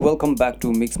welcome back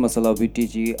to Mix Masala with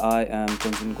TG. I am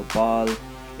Chandan Gopal,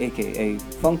 aka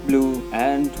Funk Blue,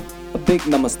 and a big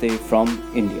namaste from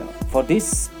India. For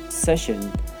this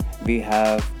session, we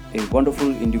have a wonderful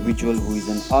individual who is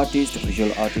an artist,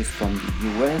 visual artist from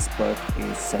the US, but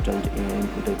is settled in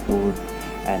Udaipur,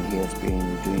 and he has been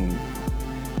doing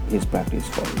his practice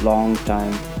for a long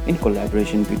time in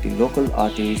collaboration with the local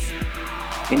artists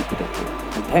in Udaipur.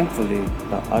 And thankfully,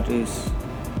 the artist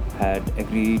had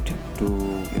agreed to,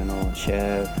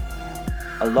 share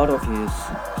a lot of his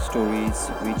stories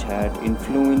which had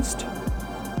influenced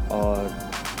or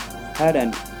had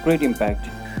a great impact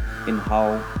in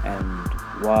how and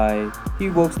why he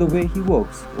works the way he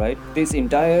works, right? This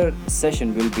entire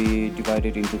session will be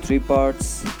divided into three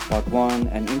parts. Part one,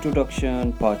 an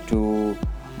introduction. Part two,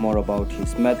 more about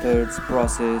his methods,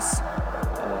 process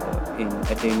in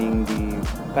attaining the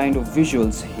kind of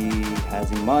visuals he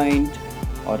has in mind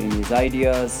or in his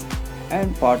ideas.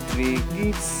 And part three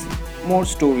gives more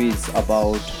stories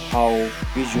about how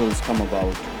visuals come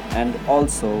about, and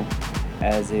also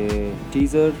as a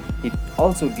teaser, it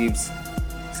also gives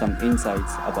some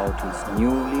insights about his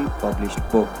newly published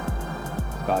book,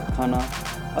 Karkhana,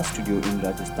 a studio in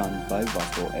Rajasthan by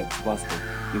Vasco X Vasco.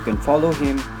 You can follow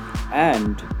him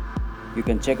and you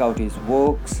can check out his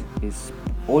works, his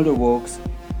older works,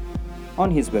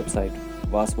 on his website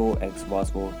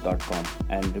vascoxvasco.com.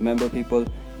 And remember, people,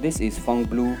 this is Funk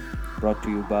Blue brought to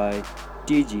you by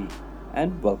TG,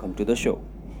 and welcome to the show.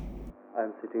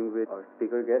 I'm sitting with our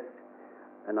speaker guest,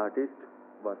 an artist,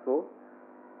 Vasco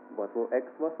X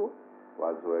Vasco,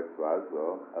 Wazo X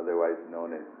Wazo, otherwise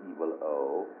known as Evil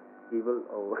O. Evil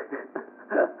O.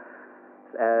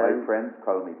 My And friends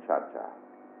call me Cha Cha.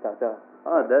 Tata.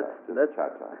 Ah, that's Cha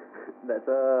Cha. that's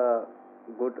a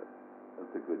good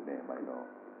That's a good name, I know.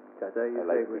 Chacha. I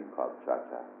like being called Cha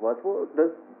Cha. Vasco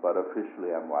does But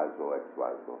officially, I'm Wazo X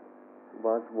Wazo.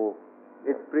 Vasco.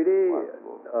 It's Yes, pretty.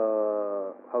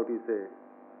 Vasco. How do you say?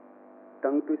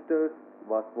 Tongue twister.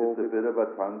 Vasco. It's a bit of a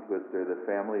tongue twister. The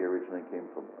family originally came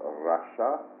from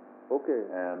Russia, Okay.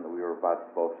 and we were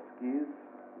Vaskovskis.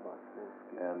 Vasco.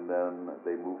 And then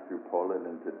they moved through Poland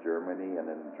into Germany, and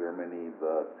in Germany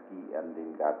the ski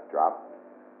ending got dropped,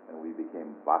 and we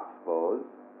became Vasvos.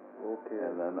 Okay.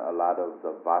 And then a lot of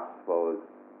the Vasvos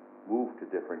moved to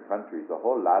different countries. A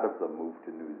whole lot of them moved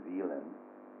to New Zealand,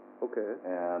 Okay.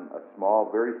 and a small,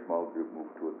 very small group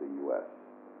moved to the U.S.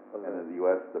 And Okay. in the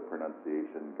U.S., the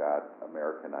pronunciation got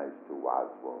Americanized to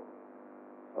Wasvo.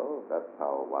 Oh. That's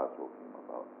how Wasvo came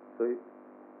about. So,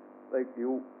 like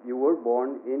you were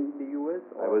born in the U.S.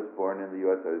 I was born in the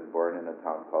U.S. I was born in a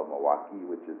town called Milwaukee,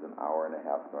 which is an hour and a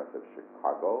half north of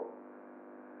Chicago.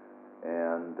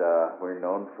 And we're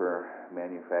known for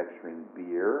manufacturing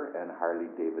beer and Harley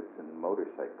Davidson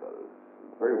motorcycles.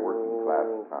 Very working class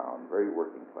town, very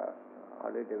working class town.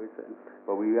 Harley Davidson.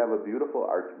 But we have a beautiful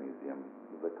art museum,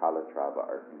 the Calatrava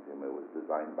Art Museum. It was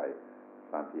designed by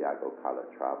Santiago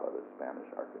Calatrava, the Spanish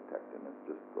architect, and it's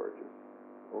just gorgeous.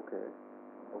 Okay.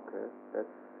 Okay.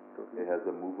 That's totally. It has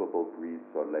a movable brise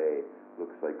soleil,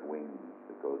 looks like wings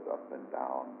that goes up and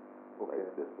down, Okay.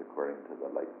 like this, according to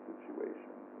the light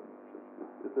situations. And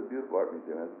it's a beautiful art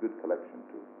museum. It has a good collection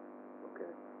too.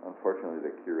 Okay. Unfortunately,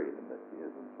 the curating that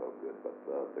isn't so good, but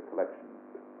the collection is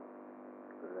good.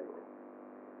 Right.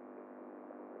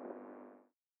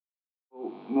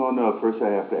 No. First,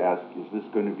 I have to ask: is this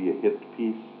going to be a hit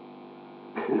piece?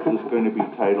 Is this going to be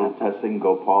titled "Tessin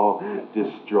Gopal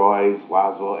Destroys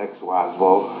Wasvo X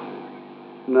Wasvo"?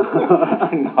 No.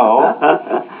 No.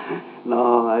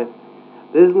 No.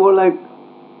 This is more like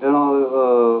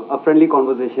a friendly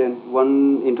conversation.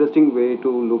 One interesting way to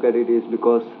look at it is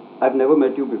because I've never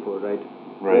met you before, right?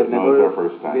 Right. No, it's our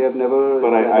first time. We have never.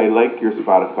 But I like your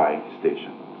Spotify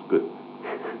station. It's good.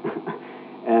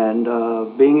 And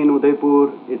being in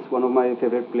Udaipur, it's one of my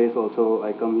favorite place. Also,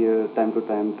 I come here time to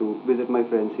time to visit my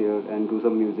friends here and do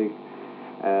some music,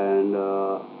 and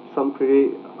some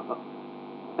pretty.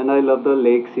 And I love the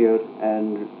lakes here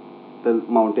and the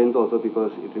mountains also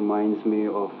because it reminds me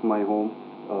of my home,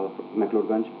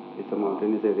 McLeodganj. It's a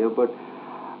mountainous area, but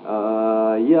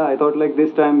yeah, I thought like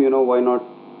this time, why not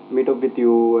meet up with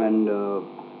you and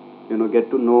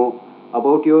get to know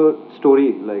about your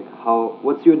story, like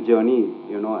what's your journey,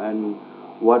 and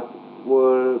what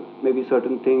were maybe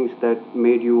certain things that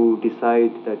made you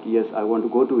decide that yes, I want to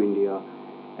go to India,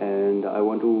 and I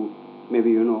want to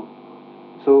maybe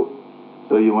so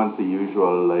So you want the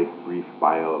usual, like, brief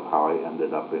bio of how I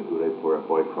ended up in Udaipur, a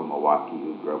boy from Milwaukee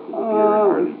who grew up with a beer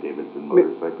and Harley Davidson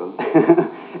motorcycles?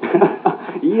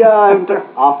 yeah,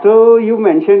 after you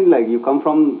mentioned like you come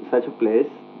from such a place,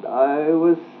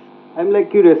 I'm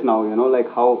like curious now, like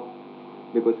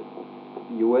because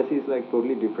US is like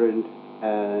totally different,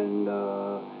 and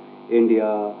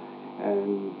India,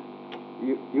 and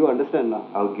you understand now.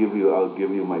 I'll give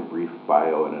you my brief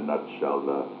bio in a nutshell.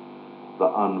 The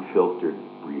unfiltered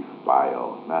brief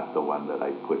bio, not the one that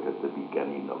I put at the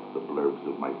beginning of the blurbs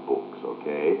of my books.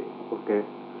 Okay. Okay.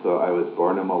 So I was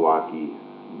born in Milwaukee,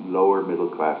 lower middle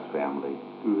class family,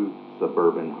 Mm-hmm.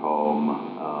 suburban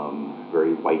home,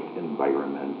 very white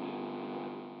environment.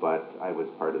 But I was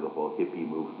part of the whole hippie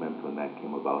movement when that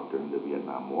came about during the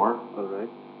Vietnam War. All right.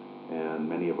 And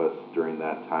many of us during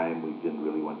that time, we didn't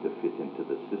really want to fit into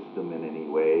the system in any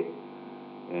way.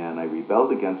 And I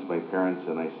rebelled against my parents,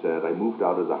 and I said, I moved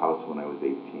out of the house when I was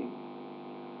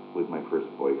 18 with my first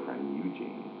boyfriend,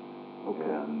 Eugene. Okay.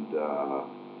 And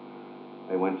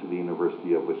I went to the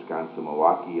University of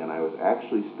Wisconsin-Milwaukee, and I was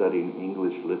actually studying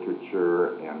English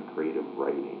literature and creative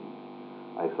writing.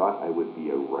 I thought I would be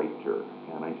a writer,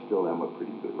 and I still am a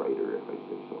pretty good writer, if I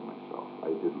say so myself.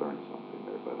 I did learn something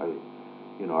there, but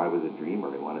I was a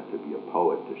dreamer. I wanted to be a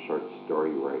poet, a short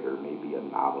story writer, maybe a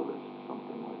novelist,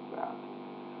 something like that.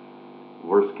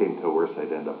 Worst came to worst,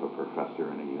 I'd end up a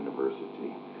professor in a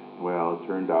university. Well, it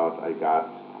turned out I got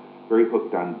very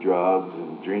hooked on drugs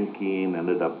and drinking,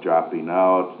 ended up dropping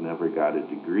out, never got a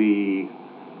degree,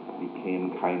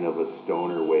 became kind of a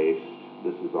stoner waste.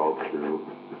 This is all true.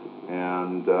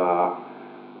 And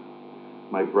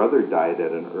my brother died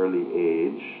at an early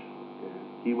age.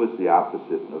 He was the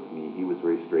opposite of me. He was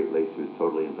very straight-laced. He was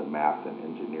totally into math and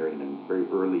engineering and very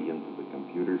early into the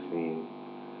computer scene.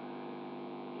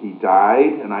 He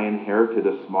died, and I inherited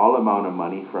a small amount of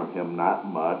money from him, not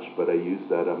much, but I used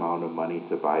that amount of money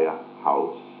to buy a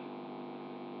house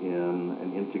in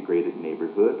an integrated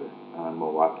neighborhood on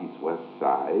Milwaukee's west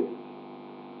side.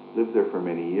 Lived there for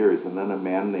many years, and then a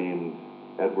man named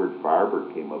Edward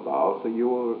Farber came about. So you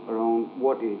were around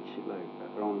what age, like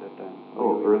around that time?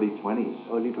 Oh, early 20s.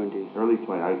 Early 20s. Early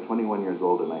 20s. I was 21 years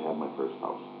old, and I had my first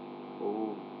house.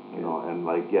 Oh. And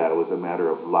it was a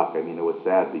matter of luck. I mean, it was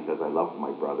sad because I loved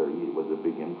my brother. He was a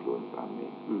big influence on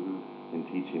me in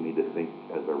teaching me to think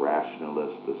as a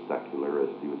rationalist, a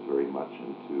secularist. He was very much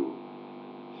into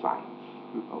science.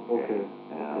 Okay.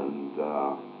 And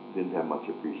didn't have much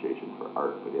appreciation for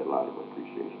art, but he had a lot of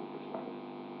appreciation for science,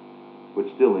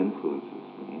 which still influences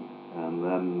me. And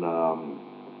then,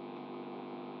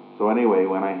 so anyway,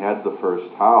 when I had the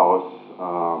first house,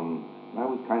 I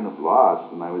was kind of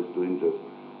lost, and I was doing just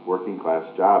working class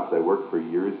jobs. I worked for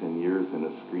years and years in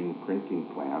a screen printing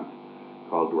plant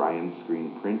called Ryan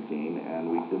Screen Printing,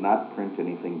 and we did not print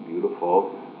anything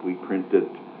beautiful. We printed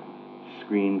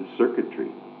screen circuitry.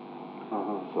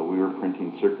 So we were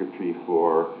printing circuitry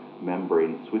for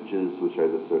membrane switches, which are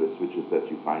the sort of switches that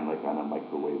you find like on a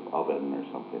microwave oven or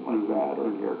something like that, or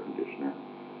an air conditioner.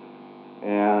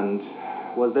 And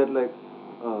was that like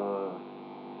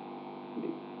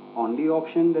the only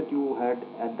option that you had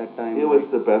at that time? It was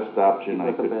the best option I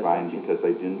was the could best find option. because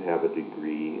I didn't have a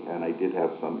degree, and I did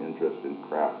have some interest in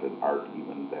craft and art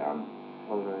even then.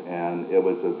 All right. And it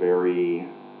was a very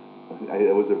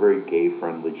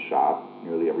gay-friendly shop.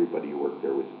 Nearly everybody who worked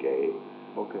there was gay.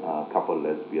 Okay. A couple of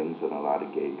lesbians and a lot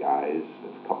of gay guys,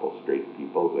 a couple straight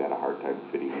people who had a hard time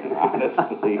fitting in,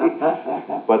 honestly.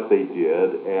 But they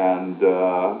did, and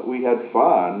we had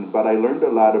fun. But I learned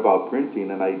a lot about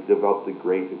printing, and I developed a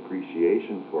great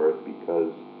appreciation for it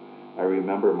because I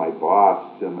remember my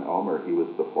boss, Tim Elmer, he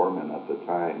was the foreman at the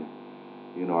time.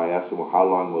 I asked him, well, how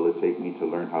long will it take me to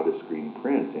learn how to screen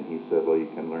print? And he said, well, you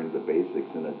can learn the basics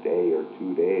in a day or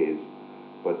 2 days.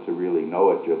 But to really know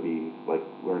it, you'll be like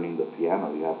learning the piano.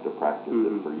 You have to practice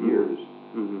it for years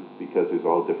because there's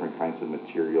all different kinds of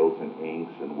materials and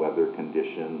inks and weather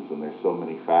conditions, and there's so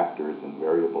many factors and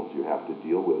variables you have to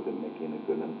deal with in making a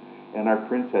good one. And our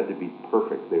prints had to be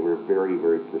perfect. They were very,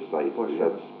 very precise. We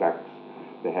had specs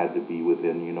that had to be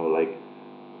within, like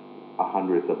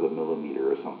 1/100th of a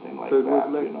millimeter or something like that. So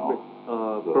it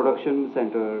was like production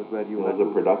center where you had. It was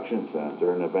a production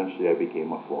center, and eventually I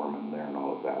became a foreman there and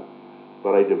all of that.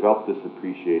 But I developed this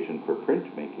appreciation for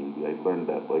printmaking. I learned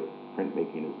that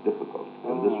printmaking is difficult,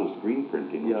 and this was screen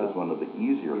printing, which is one of the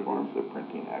easier forms of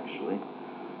printing, actually.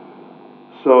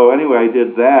 So anyway, I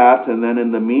did that, and then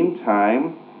in the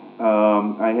meantime,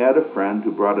 I had a friend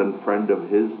who brought a friend of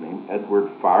his named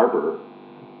Edward Farber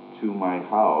to my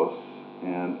house,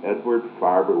 and Edward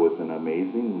Farber was an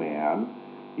amazing man.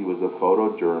 He was a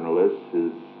photojournalist.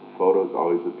 His photos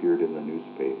always appeared in the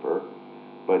newspaper.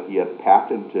 But he had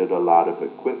patented a lot of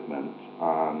equipment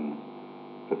on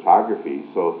photography.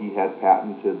 So he had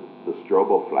patented the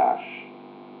strobo flash,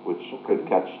 which could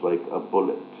catch like a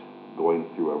bullet going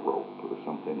through a rope or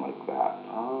something like that.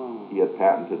 He had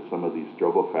patented some of these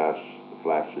strobo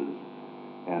flashes,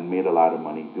 and made a lot of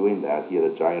money doing that. He had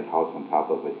a giant house on top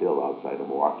of a hill outside of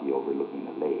Milwaukee overlooking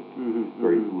a lake.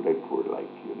 Very Udaipur-like,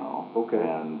 you know. Okay.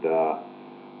 And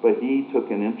but he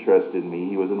took an interest in me.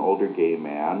 He was an older gay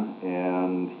man,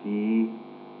 and he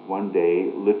one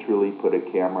day literally put a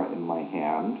camera in my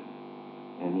hand,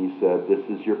 and he said, "This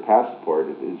is your passport.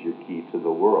 It is your key to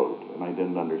the world." And I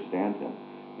didn't understand him.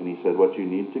 And he said, "What you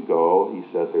need to go," he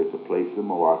said, "there's a place in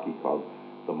Milwaukee called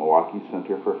the Milwaukee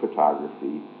Center for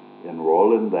Photography.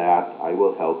 Enroll in that. I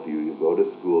will help you. You go to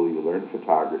school, you learn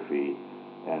photography,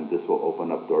 and this will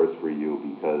open up doors for you,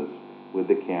 because with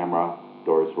the camera,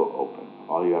 doors will open.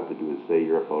 All you have to do is say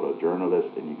you're a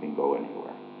photojournalist, and you can go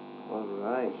anywhere." All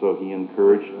right. So he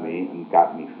encouraged me and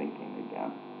got me thinking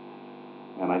again.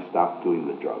 And I stopped doing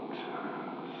the drugs.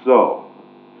 So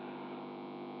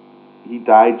he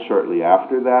died shortly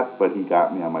after that, but he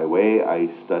got me on my way. I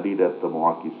studied at the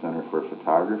Milwaukee Center for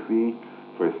Photography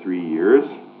for 3 years.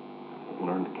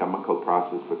 Learned chemical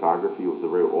process photography. It was a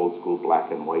very old school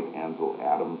black and white Ansel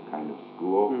Adams kind of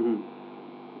school.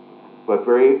 But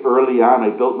very early on, I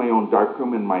built my own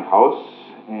darkroom in my house,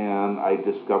 and I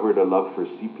discovered a love for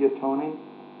sepia toning,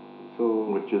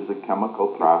 which is a chemical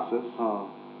process.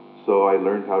 So I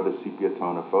learned how to sepia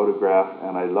tone a photograph,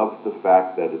 and I loved the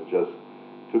fact that it just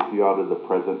took you out of the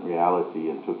present reality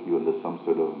and took you into some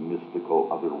sort of mystical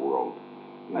other world.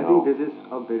 I think this is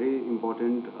a very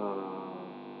important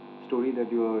story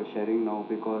that you are sharing now,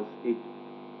 because it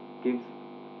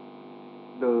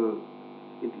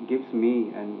gives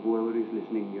me and whoever is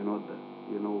listening,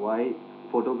 why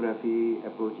photography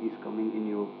approach is coming in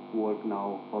your work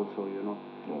now also, Yes.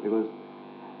 because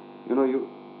you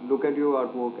look at your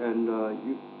artwork, and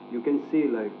you can see,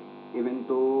 like, even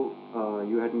though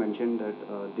you had mentioned that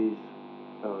these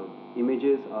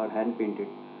images are hand painted,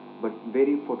 but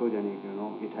very photogenic,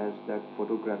 it has that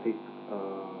photographic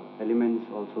elements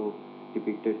also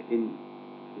depicted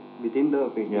within the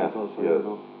paintings. Yes, also, yes.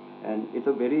 and it's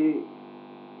a very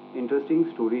interesting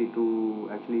story to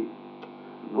actually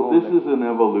know. Well, this is an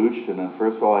evolution, and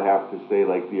first of all, I have to say,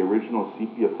 like, the original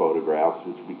sepia photographs,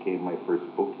 which became my first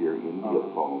book here, India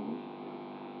Poems,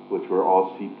 which were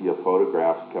all sepia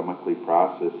photographs, chemically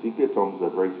processed. Sepia tone is a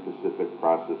very specific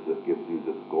process that gives you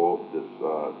this gold, this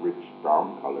rich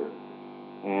brown color,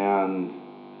 and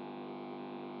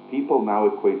people now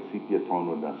equate sepia tone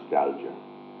with nostalgia,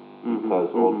 because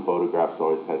old photographs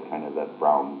always had kind of that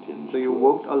brown tinge. So you to it.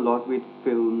 worked a lot with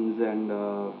films and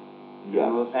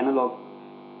Yes. analog.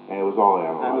 And it was all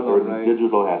analog. Right.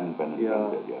 Digital hadn't been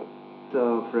invented yet.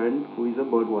 A friend who is a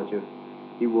bird watcher.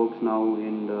 He works now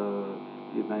in the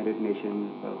United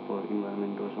Nations for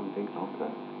environment or something.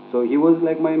 Okay. So he was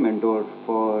like my mentor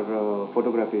for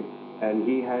photography, and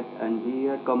he had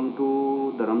come to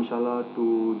Dharamshala to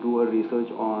do a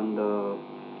research on the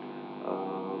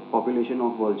population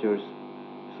of vultures.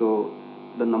 So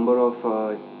the number of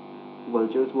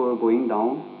vultures were going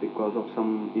down because of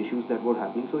some issues that were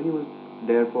happening. So he was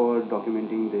there for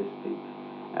documenting this thing.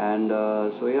 And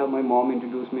so yeah, my mom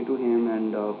introduced me to him,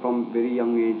 and from very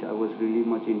young age I was really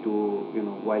much into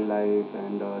wildlife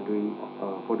and doing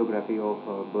photography of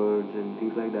birds and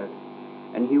things like that.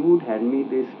 And he would hand me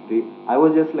this. I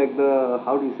was just like the,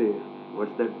 how do you say,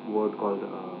 what's that word called?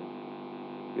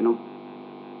 You know,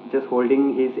 just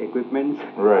holding his equipment.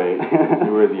 Right.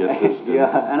 You were the assistant.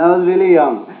 Yeah, and I was really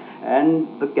young, and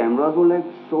the cameras were like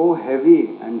so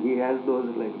heavy, and he has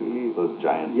those like really those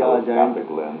giant giant telescopic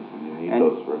lenses. You need and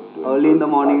those for doing early in the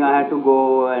bird morning I had to photography.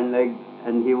 go,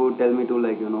 and he would tell me to,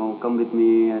 like, come with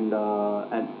me, and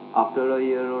after a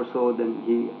year or so, then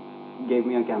he gave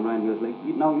me a camera, and he was like,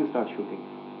 now you start shooting,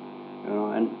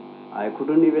 and I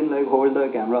couldn't even like hold the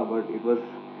camera, but it was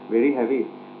very heavy.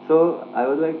 So I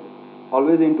was like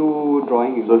always into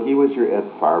drawing. So he was your Ed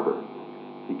Farber.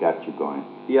 He got you going.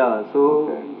 Yeah. So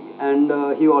Okay. and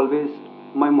he always,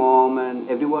 my mom and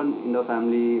everyone in the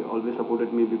family always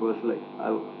supported me, because like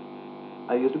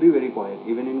I used to be very quiet.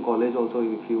 Even in college also,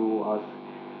 if you ask,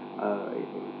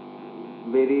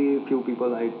 very few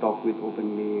people I talk with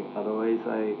openly. Otherwise,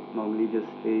 I normally just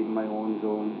stay in my own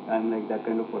zone. I'm like that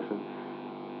kind of person.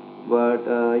 But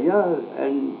yeah,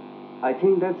 and I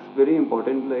think that's very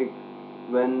important. Like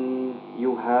when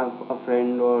you have a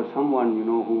friend or someone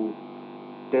who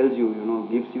tells you,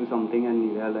 gives you something,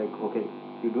 and they're like, okay,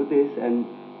 you do this, and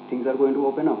things are going to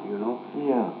open up.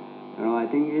 Yeah. I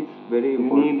think it's very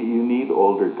important. You need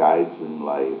older guides in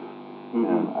life. Mhm.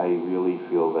 And I really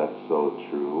feel that's so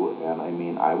true. And I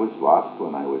mean, I was lost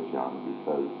when I was young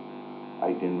because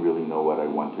I didn't really know what I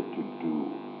wanted to do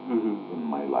in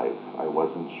my life. I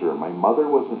wasn't sure. My mother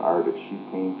was an artist. She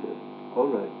painted. All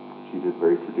right. She did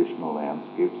very traditional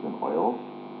landscapes and oils.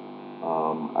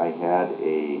 I had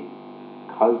a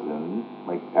cousin,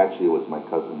 actually it was my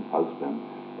cousin's husband,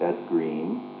 Ed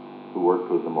Green, who worked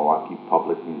with the Milwaukee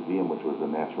Public Museum, which was a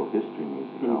natural history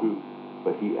museum.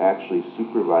 But he actually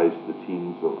supervised the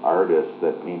teams of artists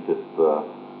that painted the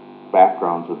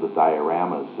backgrounds of the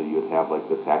dioramas. So you'd have like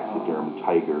the taxiderm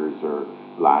tigers or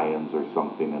lions or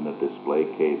something in a display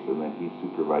case, and then he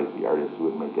supervised the artists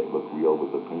who would make it look real with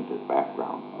the painted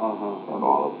background and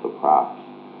all of the props.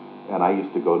 And I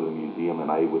used to go to the museum,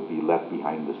 and I would be left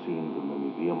behind the scenes in the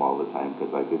museum all the time because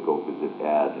I could go visit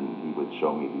Ed, and he would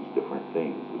show me these different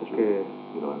things, which was,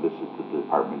 and this is the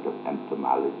Department of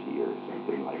Entomology or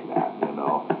something like that,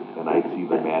 And I'd see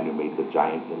the man who made the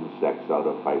giant insects out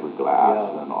of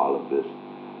fiberglass and all of this.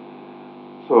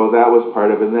 So that was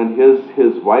part of it. And then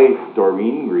his wife,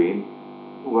 Doreen Green,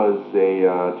 was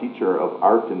a teacher of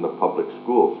art in the public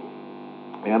schools.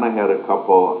 And I had a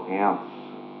couple aunts,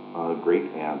 great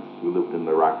aunts, who lived in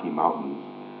the Rocky Mountains.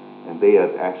 And they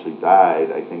had actually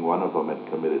died. I think one of them had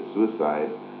committed suicide,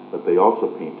 but they also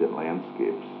painted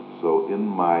landscapes. So in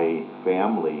my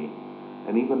family,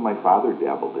 and even my father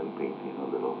dabbled in painting a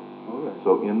little.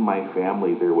 So in my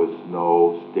family, there was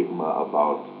no stigma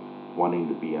about wanting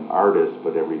to be an artist,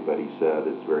 but everybody said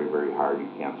it's very, very hard. You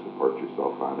can't support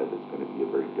yourself on it. It's going to be a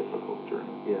very difficult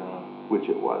journey. Which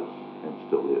it was and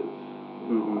still is.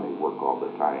 I work all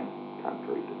the time,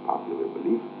 contrary to popular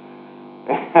belief.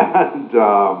 And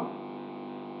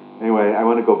anyway, I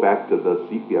want to go back to the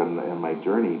sepia and my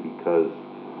journey, because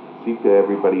sepia,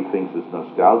 everybody thinks, is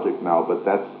nostalgic now, but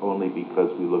that's only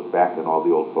because we look back and all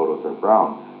the old photos are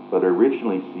brown. But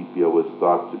originally, sepia was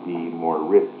thought to be more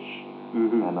rich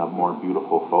and a more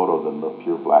beautiful photo than the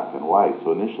pure black and white.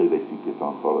 So initially, they sepia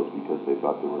tone photos because they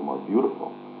thought they were more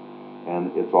beautiful.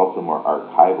 And it's also more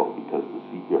archival because the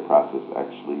sepia process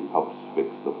actually helps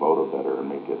fix the photo better and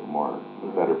make it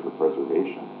better for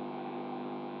preservation.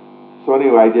 So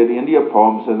anyway, I did India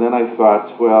poems, and then I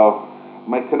thought, well,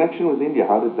 my connection with India,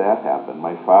 how did that happen?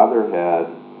 My father had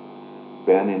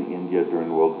been in India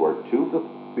during World War II. So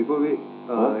before we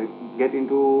get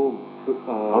into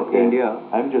India,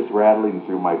 I'm just rattling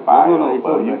through my bio,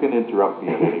 but you can interrupt me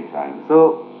at any time.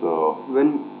 So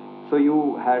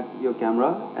you had your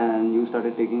camera and you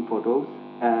started taking photos,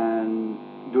 and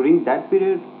during that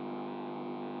period,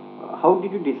 how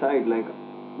did you decide? Like,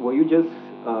 were you just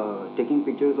taking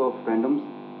pictures of randoms?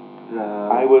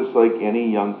 I was like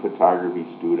any young photography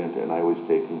student, and I was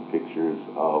taking pictures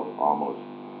of almost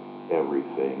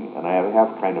everything. And I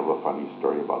have kind of a funny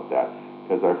story about that,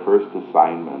 because our first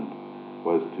assignment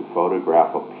was to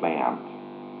photograph a plant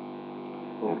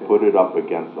and put it up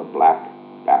against a black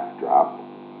backdrop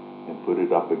and put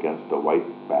it up against a white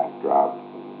backdrop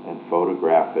and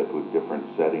photograph it with different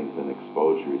settings and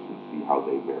exposures and see how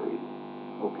they varied.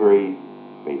 Very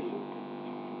basic.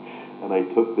 And I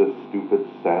took this stupid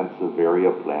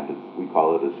Sansevieria plant. We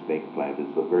call it a snake plant.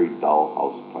 It's a very dull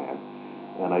house plant.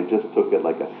 And I just took it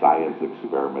like a science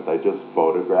experiment. I just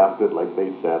photographed it like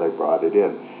they said. I brought it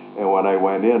in. And when I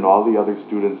went in, all the other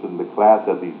students in the class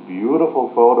had these beautiful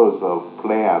photos of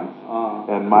plants,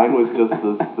 and mine was just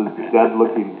this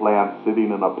dead-looking plant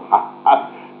sitting in a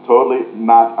pot, totally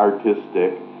not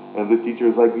artistic. And the teacher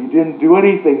was like, "You didn't do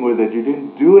anything with it. You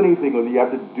didn't do anything with it. You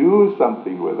have to do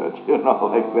something with it,"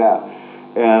 like that.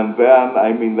 And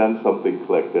then something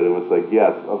clicked, and it was like,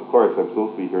 yes, of course, I'm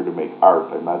supposed to be here to make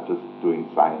art. I'm not just doing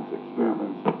science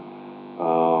experiments.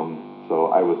 So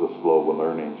I was a slow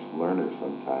learner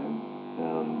sometimes.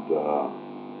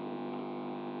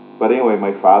 But anyway,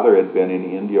 my father had been in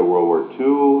India World War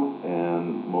II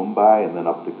and Mumbai, and then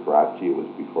up to Karachi. It was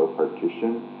before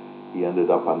partition. He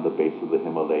ended up on the base of the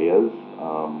Himalayas,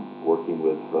 working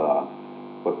with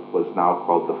what was now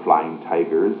called the Flying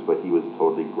Tigers, but he was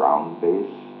totally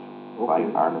ground-based,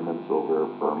 flying armaments over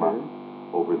Burma,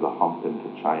 over the hump into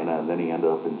China, and then he ended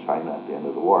up in China at the end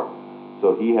of the war.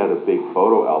 So he had a big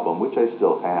photo album, which I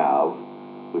still have,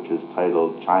 which is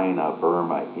titled China,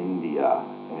 Burma, India.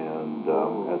 And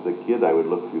as a kid, I would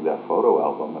look through that photo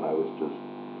album, and I was just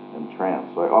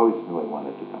entranced. So I always knew I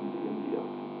wanted to come to India.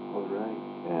 All right.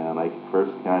 And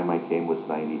first time I came was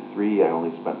 '93. I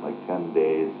only spent like 10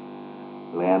 days.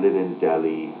 Landed in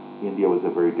Delhi. India was a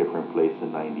very different place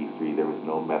in '93. There was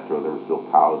no metro. There were still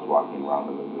cows walking around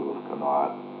in the middle of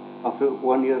Connaught. After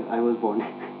 1 year, I was born.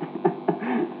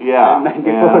 Yeah, and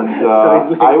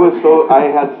I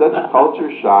had such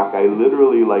culture shock. I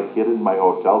literally hid in my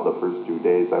hotel the first 2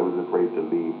 days. I was afraid to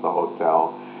leave the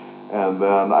hotel. And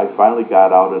then I finally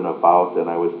got out and about, and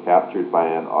I was captured by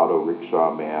an auto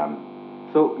rickshaw man.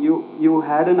 So you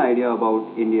had an idea about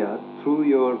India through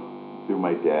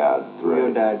my dad. Through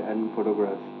your dad and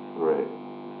photographs. Right.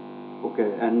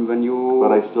 Okay, and when you.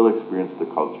 But I still experienced the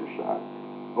culture shock.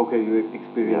 Okay, you Yes.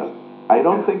 experienced. I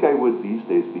don't Okay. think I would these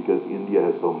days because India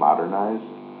has so modernized.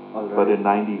 All But right. in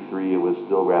 '93, it was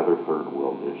still rather third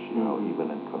worldish, Mhm.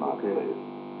 even in Connaught Okay. Place.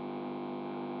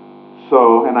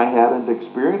 So, and I hadn't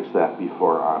experienced that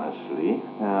before, honestly.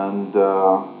 And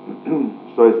so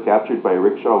I was captured by a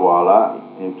rickshawwala,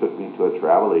 and he took me to a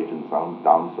travel agent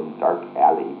down some dark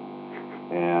alley,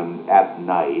 and at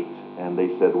night. And they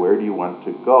said, "Where do you want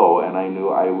to go?" And I knew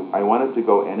I wanted to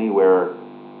go anywhere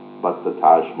but the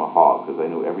Taj Mahal because I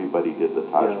knew everybody did the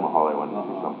Taj Yeah. Mahal. I wanted to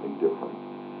see Uh-huh. something different.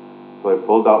 So I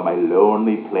pulled out my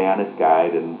Lonely Planet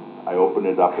guide and I opened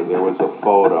it up and there was a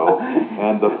photo.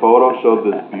 And the photo showed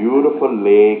this beautiful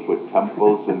lake with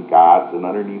temples and ghats, and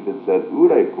underneath it said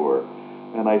Udaipur.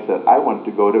 And I said, I want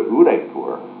to go to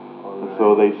Udaipur. All And right.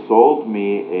 so they sold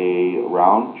me a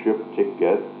round trip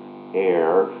ticket,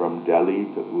 air, from Delhi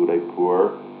to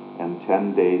Udaipur, and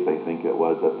 10 days, I think it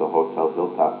was, at the Hotel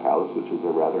Hilltop Palace, which is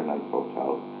a rather nice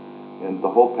hotel. And the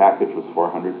whole package was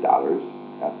 $400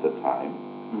 at the time.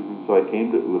 Mhm. So I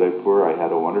came to Udaipur. I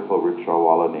had a wonderful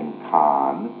rickshawwala named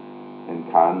Khan, and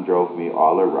Khan drove me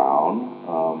all around.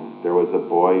 There was a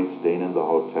boy staying in the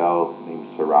hotel named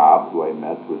Sarab, who I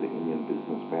met, who was an Indian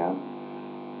businessman,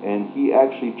 and he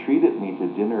actually treated me to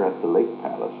dinner at the Lake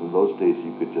Palace. In those days,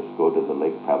 you could just go to the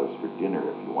Lake Palace for dinner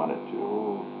if you wanted to.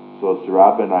 Oh. So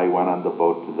Sarab and I went on the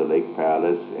boat to the Lake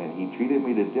Palace, and he treated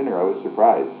me to dinner. I was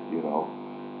surprised,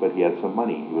 but he had some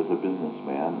money. He was a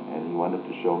businessman, and he wanted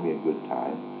to show me a good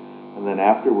time. And then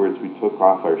afterwards, we took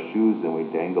off our shoes and we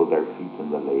dangled our feet in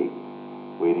the lake,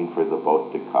 waiting for the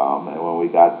boat to come. And when we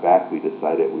got back, we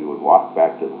decided we would walk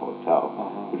back to the hotel,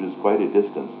 which is quite a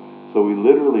distance. So we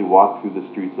literally walked through the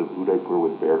streets of Udaipur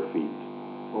with bare feet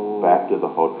Oh. back to the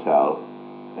hotel.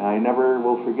 And I never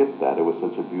will forget that. It was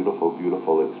such a beautiful,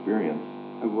 beautiful experience.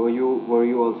 Were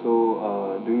you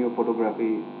also doing your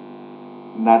photography?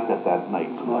 Not at that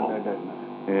night, Not no. at that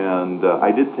night. And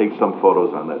I did take some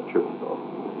photos on that trip, though,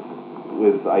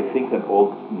 with I think an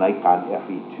old Nikon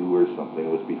FE2 or something.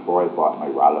 It was before I bought my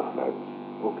Rolleiflex.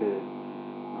 Okay.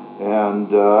 And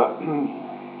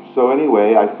so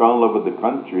anyway, I fell in love with the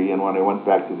country, and when I went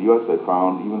back to the U.S., I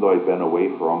found, even though I'd been away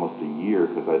for almost a year,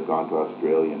 because I'd gone to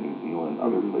Australia, New Zealand,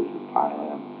 other Mhm. places,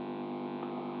 Thailand,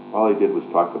 all I did was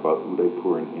talk about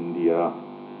Udaipur in India.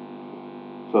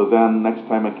 So then, next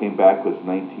time I came back was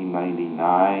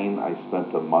 1999. I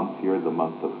spent a month here, the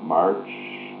month of March.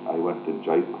 I went to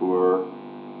Jaipur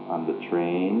on the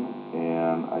train,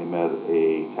 and I met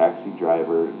a taxi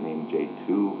driver named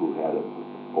J2 who had an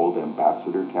old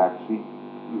Ambassador taxi.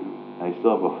 Mhm. I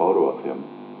still have a photo of him.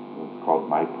 It's called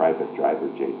My Private Driver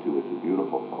J2. It's a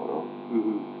beautiful photo.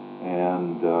 Mhm.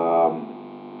 And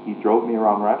he drove me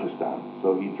around Rajasthan.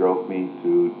 So he drove me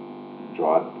to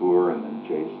Jodhpur and then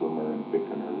Jaisalmer and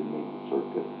Bikaner. We made the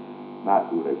circuit. Not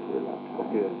Udaipur that time.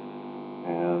 Okay.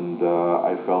 And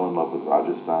I fell in love with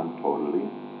Rajasthan totally.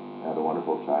 Had a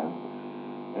wonderful time.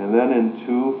 And then in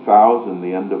 2000,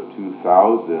 the end of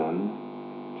 2000,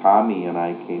 Tommy and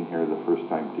I came here the first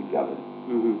time together.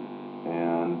 Mhm.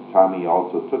 And Tommy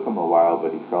also took him a while,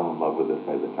 but he fell in love with it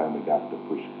by the time we got to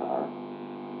Pushkar.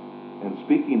 And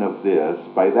speaking of this,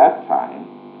 by that time,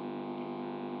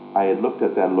 I had looked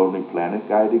at that Lonely Planet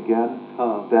guide again.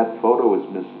 Huh. That photo was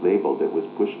mislabeled. It was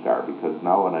Pushkar, because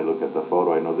now when I look at the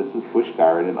photo, I know this is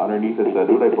Pushkar, and then underneath it said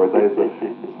Udaipur. So I said,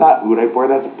 it's not Udaipur,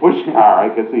 that's Pushkar, I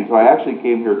could see. So I actually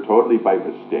came here totally by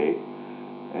mistake.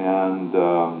 And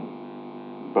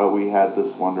but we had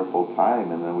this wonderful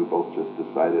time, and then we both just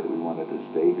decided we wanted to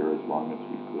stay here as long as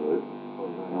we could.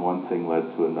 And one thing led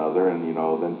to another, and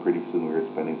then pretty soon we were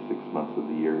spending 6 months of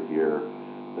the year here.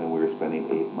 Then we were spending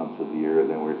 8 months of the year.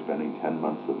 Then we were spending 10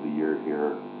 months of the year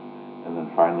here. And then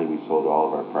finally we sold all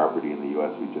of our property in the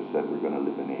U.S. We just said we're going to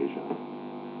live in Asia.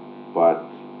 But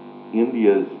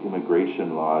India's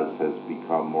immigration laws has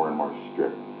become more and more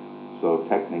strict. So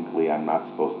technically, I'm not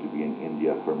supposed to be in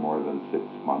India for more than 6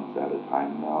 months at a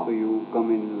time now. So you come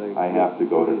in like. I have to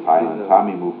go to tourist Thailand. visa.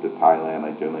 Tommy moved to Thailand.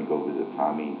 I generally go visit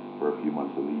Tommy for a few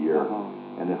months of the year.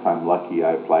 And if I'm lucky,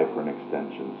 I apply for an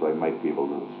extension. So I might be able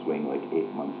to swing like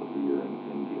 8 months of the year in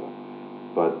India.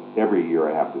 But every year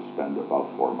I have to spend about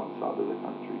 4 months out of the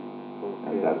country. Okay.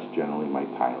 And that's generally my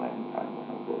Thailand time when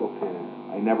I go to Okay.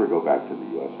 Thailand. I never go back to the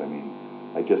U.S. I mean,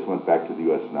 I just went back to the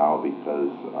U.S. now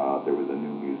because there was a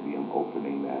new museum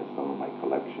opening that has some of my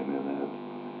collection in it.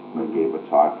 I gave a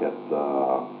talk at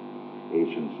the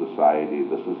Asian Society,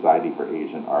 the Society for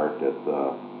Asian Art at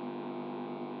the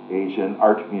Asian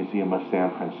Art Museum of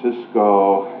San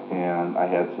Francisco, and I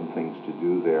had some things to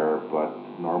do there, but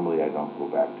normally I don't go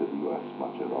back to the U.S.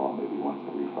 much at all, maybe once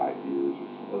every 5 years or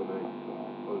something like that.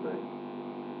 All right.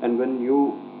 And when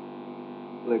you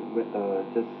like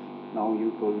just now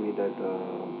you told me that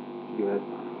you had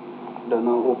done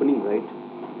an opening, right,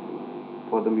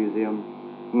 for the museum.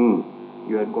 Hmm.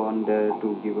 You had gone there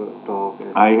to give a talk.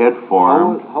 And I had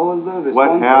formed. how was the response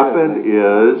What there, happened like?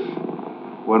 is,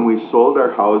 when we sold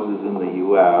our houses in the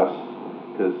U.S.,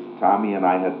 because Tommy and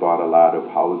I had bought a lot of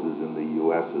houses in the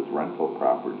U.S. as rental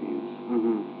properties,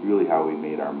 Mm-hmm. really how we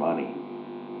made our money.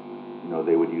 You know,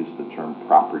 they would use the term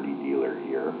property dealer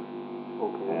here,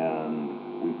 Okay.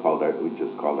 and we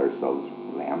just called ourselves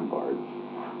landlords.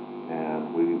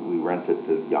 And we rented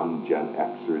to young Gen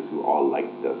Xers who all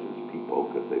liked us as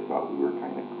people because they thought we were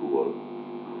kind of cool.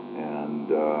 And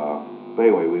but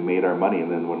anyway, we made our money, and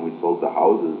then when we sold the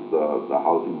houses, the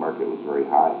housing market was very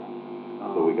high,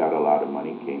 so we got a lot of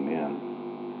money came in,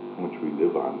 which we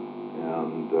live on,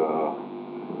 and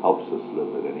helps us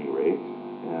live at any rate.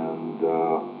 And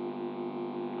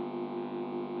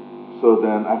so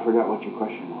then I forgot what your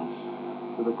question was.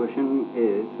 So the question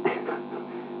is,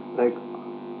 like,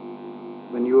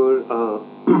 when you were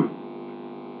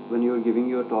when you were giving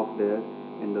your talk there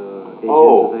in the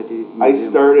Asian Society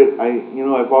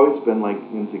Museum. I've always been like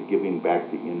into giving back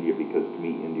to India because to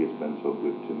me India's been so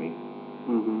good to me.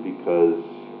 Mm-hmm. Because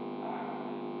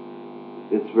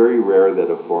it's very rare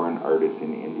that a foreign artist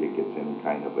in India gets any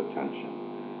kind of attention.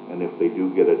 And if they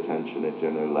do get attention, it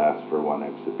generally lasts for one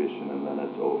exhibition and then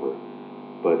it's over.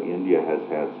 But India has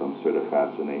had some sort of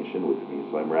fascination with me,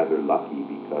 so I'm rather lucky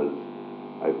because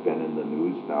I've been in the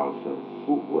news now since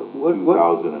 2001.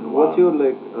 What's your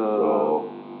like? So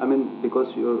I mean,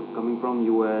 because you're coming from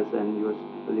US and you're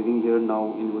living here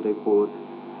now in Udaipur,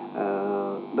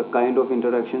 the kind of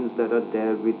interactions that are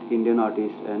there with Indian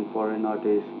artists and foreign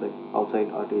artists, like outside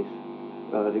artists,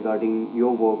 regarding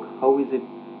your work, how is it?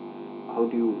 How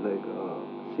do you like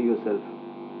see yourself?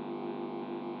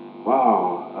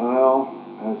 wow, well,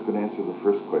 I was going to answer the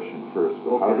first question first,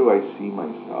 but how Okay. do I see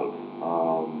myself?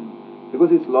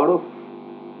 Because it's a lot of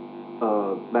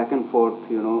back and forth,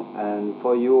 and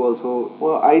for you also.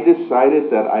 Well, I decided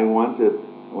that I wanted,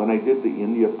 when I did the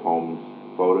India Poems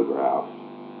photographs,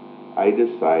 I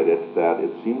decided that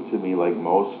it seemed to me like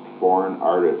most foreign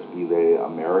artists, be they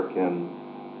American,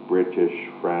 British,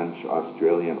 French,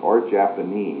 Australian, or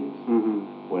Japanese,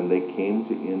 Mm-hmm. when they came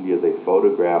to India, they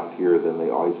photographed here, then they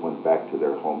always went back to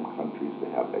their home countries to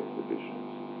have exhibitions.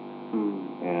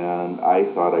 And I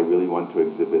thought I really want to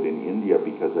exhibit in India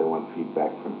because I want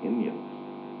feedback from Indians.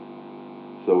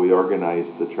 So we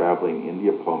organized the Traveling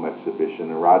India Poem Exhibition,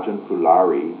 and Rajan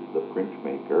Pulari, the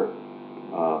printmaker,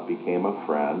 became a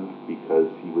friend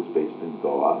because he was based in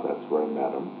Goa. That's where I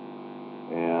met him.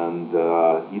 And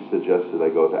he suggested I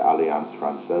go to Alliance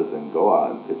Francaise in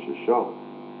Goa and pitch a show.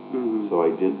 Mm-hmm. So I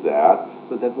did that.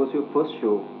 So that was your first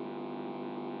show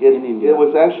in India? It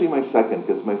was actually my second,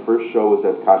 because my first show was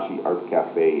at Kashi Art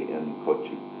Cafe in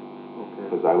Kochi. Okay.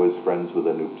 Because I was friends with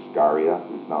Anup Skaria,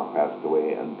 who's now passed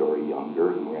away, and Dory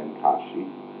Younger, who ran Kashi.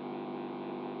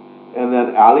 And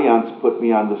then Alliance put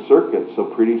me on the circuit,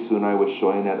 so pretty soon I was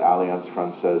showing at Alliance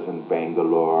Francaise in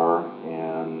Bangalore,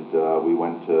 and we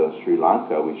went to Sri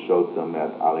Lanka. We showed them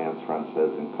at Alliance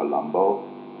Francaise in Colombo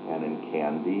and in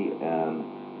Kandy, and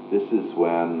this is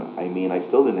when, I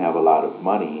still didn't have a lot of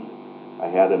money. I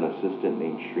had an assistant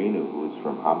named Shrinu who was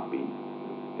from Hampi,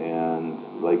 and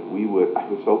like I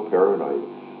was so paranoid.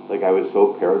 Like I was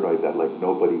so paranoid that like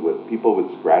people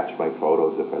would scratch my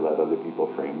photos if I let other people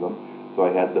frame them. So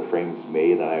I had the frames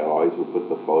made, and I always would put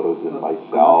the photos in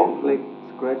myself. Like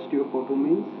scratched your photo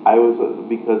means? I was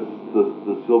because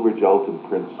the silver gelatin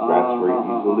prints scratch very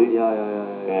easily. Yeah.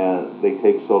 And they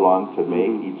take so long to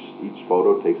make. Each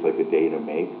photo takes like a day to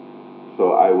make.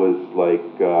 So I was like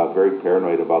very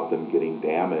paranoid about them getting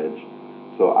damaged.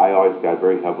 So I always got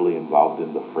very heavily involved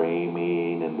in the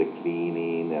framing and the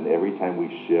cleaning, and every time we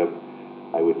shipped,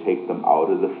 I would take them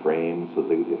out of the frame so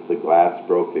that if the glass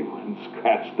broke, they wouldn't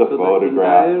scratch the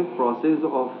photograph. The entire process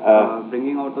of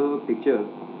bringing out the picture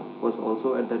was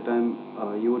also at that time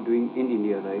you were doing in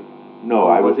India, right? No,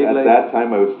 Or I was it at like that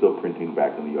time I was still printing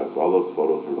back in the U.S. All those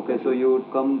photos were okay? printed. So you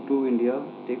would come to India,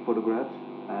 take photographs,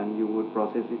 and you would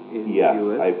process it in Yes,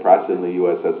 US. I processed in the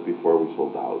U.S. That's before we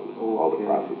sold the houses. All the Okay.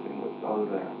 processing was done All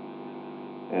there. right.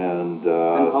 And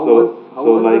how so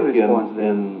was the like response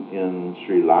there? in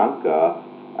Sri Lanka,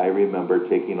 I remember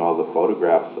taking all the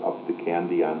photographs up to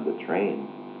Kandy on the train.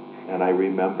 And I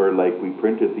remember like we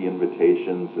printed the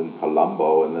invitations in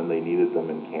Colombo, and then they needed them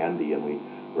in Kandy, and we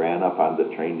ran up on the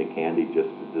train to Kandy just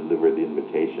to deliver the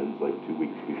invitations like 2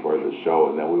 weeks before the show,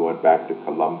 and then we went back to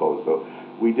Colombo. So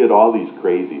we did all these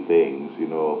crazy things,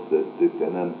 and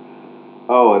then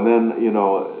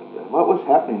what was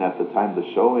happening at the time? The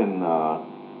show in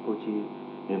Kochi.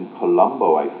 In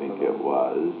Colombo, I think it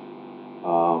was.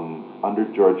 Under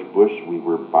George Bush, we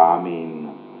were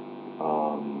bombing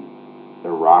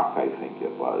Iraq, I think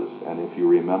it was. And if you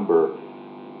remember,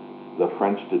 the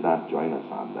French did not join us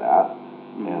on that.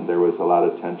 And there was a lot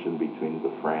of tension between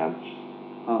the French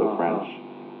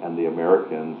and the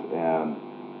Americans. And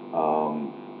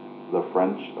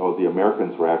the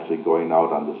Americans were actually going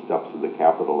out on the steps of the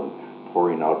Capitol and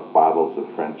pouring out bottles of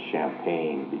French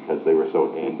champagne because they were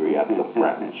so angry at the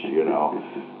French, you know.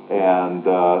 And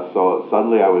so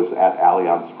suddenly I was at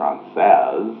Alliance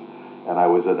Francaise, and I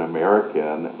was an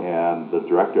American, and the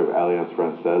director of Alliance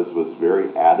Francaise was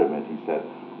very adamant. He said,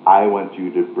 I want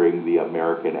you to bring the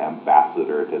American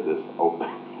ambassador to this opening.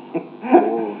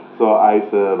 So I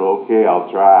said, okay,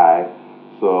 I'll try.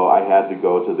 So I had to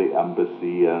go to the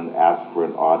embassy and ask for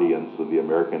an audience with the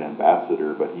American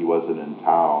ambassador, but he wasn't in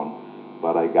town.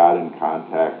 But I got in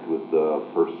contact with the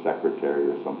first secretary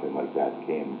or something like that,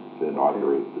 came to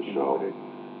inaugurate the show.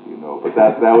 You know, but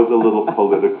that was a little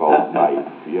political knife,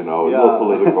 you know, a little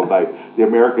political knife. The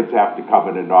Americans have to come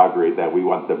and inaugurate that. We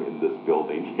want them in this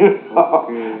building, you know.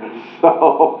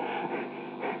 So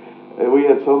we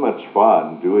had so much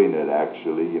fun doing it,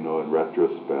 actually, you know, in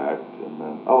retrospect. And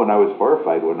then, and I was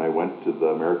horrified when I went to the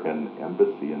American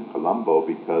embassy in Colombo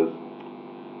because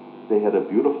they had a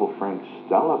beautiful Frank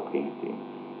Stella painting,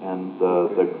 and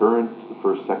the current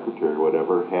first secretary or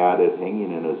whatever had it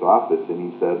hanging in his office,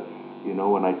 and he said, you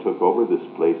know, when I took over this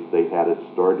place, they had it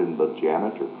stored in the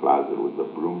janitor closet with the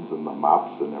brooms and the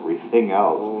mops and everything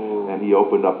else. And he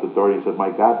opened up the door and he said,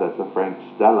 my God, that's a Frank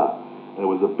Stella. And it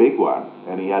was a big one.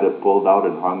 And he had it pulled out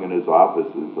and hung in his office.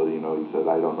 And so, you know, he said,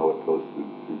 I don't know what goes through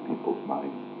people's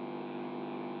minds.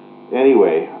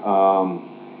 Anyway,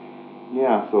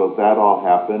 so that all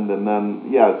happened. And then,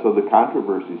 so the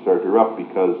controversy started to erupt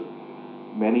because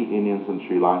many Indians and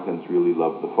Sri Lankans really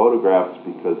loved the photographs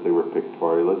because they were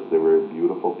pictorialists. They were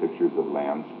beautiful pictures of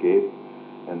landscape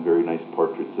and very nice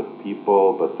portraits of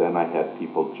people. But then I had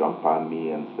people jump on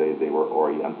me and say they were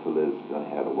Orientalists and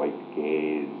had a white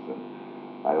gaze. And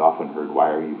I often heard,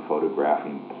 why are you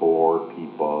photographing poor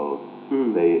people?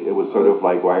 It was sort of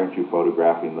like, why aren't you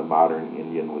photographing the modern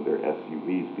Indian with their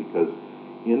SUVs? Because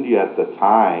India at the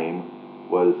time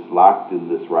was locked in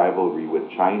this rivalry with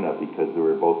China because they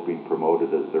were both being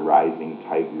promoted as the rising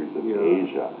tigers of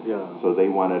Asia. So they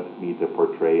wanted me to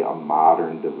portray a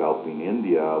modern, developing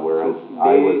India, whereas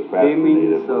I was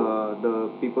fascinated with the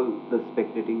people, the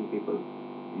spectating people.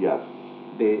 Yes.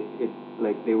 They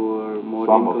were more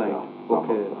some inclined. Of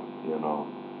them, you know.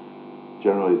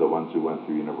 Generally, the ones who went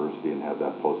through university and had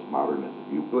that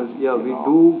postmodernist viewpoint. We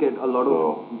do get a lot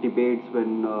of debates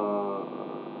when.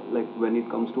 Like when it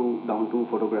comes down to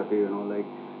photography, you know, like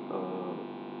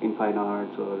in fine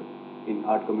arts or in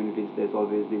art communities, there's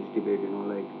always this debate, you know,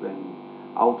 like when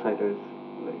outsiders,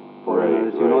 like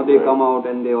foreigners, they come out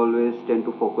and they always tend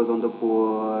to focus on the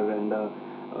poor and the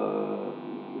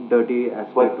dirty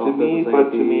aspect of the society.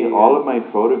 But to me, all of my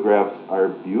photographs are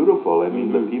beautiful. I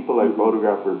mean, the people I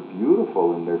photograph are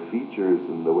beautiful in their features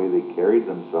and the way they carried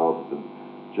themselves and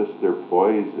just their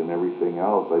poise and everything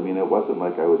else. I mean, it wasn't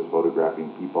like I was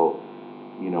photographing people,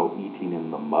 you know, eating in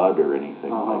the mud or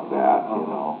anything like that, you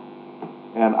know.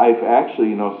 And I've actually,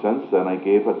 you know, since then, I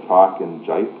gave a talk in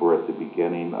Jaipur at the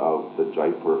beginning of the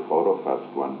Jaipur Photo Fest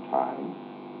one time,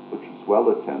 which was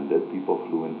well attended. People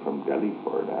flew in from Delhi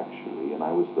for it, actually, and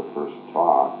I was the first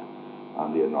talk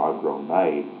on the inaugural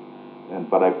night.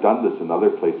 But I've done this in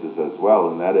other places as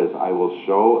well, and that is I will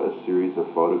show a series of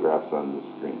photographs on the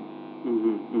screen.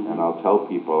 And I'll tell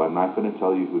people, I'm not going to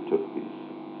tell you who took these.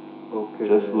 Okay.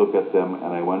 Just look at them, and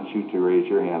I want you to raise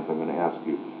your hands. I'm going to ask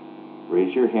you,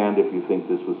 raise your hand if you think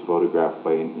this was photographed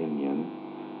by an Indian,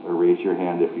 or raise your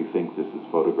hand if you think this is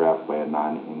photographed by a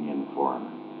non-Indian foreigner.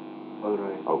 All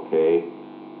right. Okay?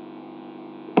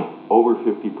 Over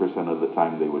 50% of the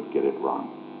time they would get it wrong.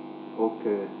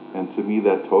 Okay. And to me,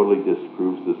 that totally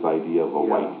disproves this idea of a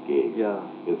white gaze. Yeah.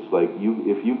 It's like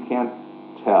if you can't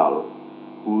tell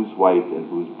who's white and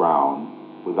who's brown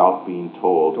without being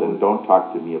told, then don't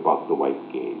talk to me about the white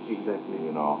gaze. Exactly.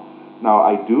 You know. Now,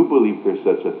 I do believe there's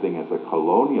such a thing as a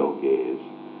colonial gaze,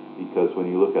 because when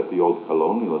you look at the old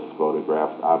colonialist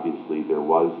photographs, obviously there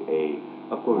was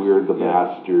we're the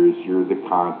masters, you're the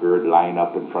conquered, line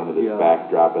up in front of this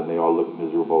backdrop, and they all look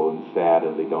miserable and sad,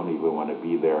 and they don't even want to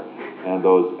be there. And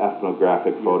those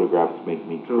ethnographic photographs make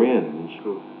me cringe.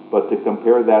 But to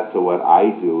compare that to what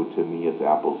I do, to me, it's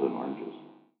apples and oranges.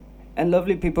 And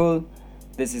lovely people,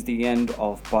 this is the end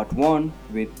of part 1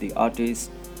 with the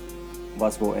artist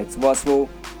Vasvo X Vasvo.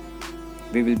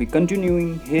 we will be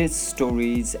continuing his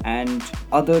stories and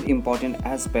other important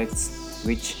aspects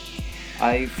which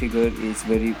I figure is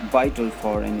very vital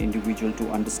for an individual to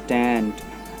understand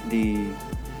the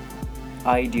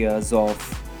ideas of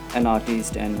an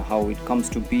artist and how it comes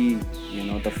to be,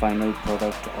 the final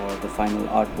product or the final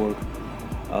artwork.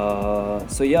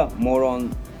 So yeah, more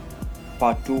on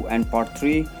part 2 and part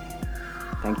 3.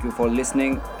 Thank you for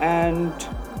listening, and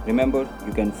remember,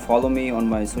 you can follow me on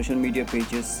my social media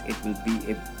pages. It will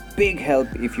be a big help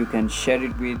if you can share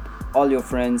it with all your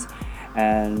friends.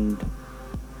 And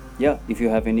yeah, if you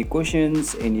have any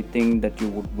questions, anything that you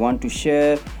would want to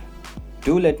share,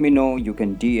 do let me know. You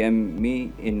can DM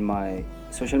me in my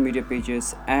social media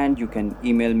pages, and you can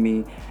email me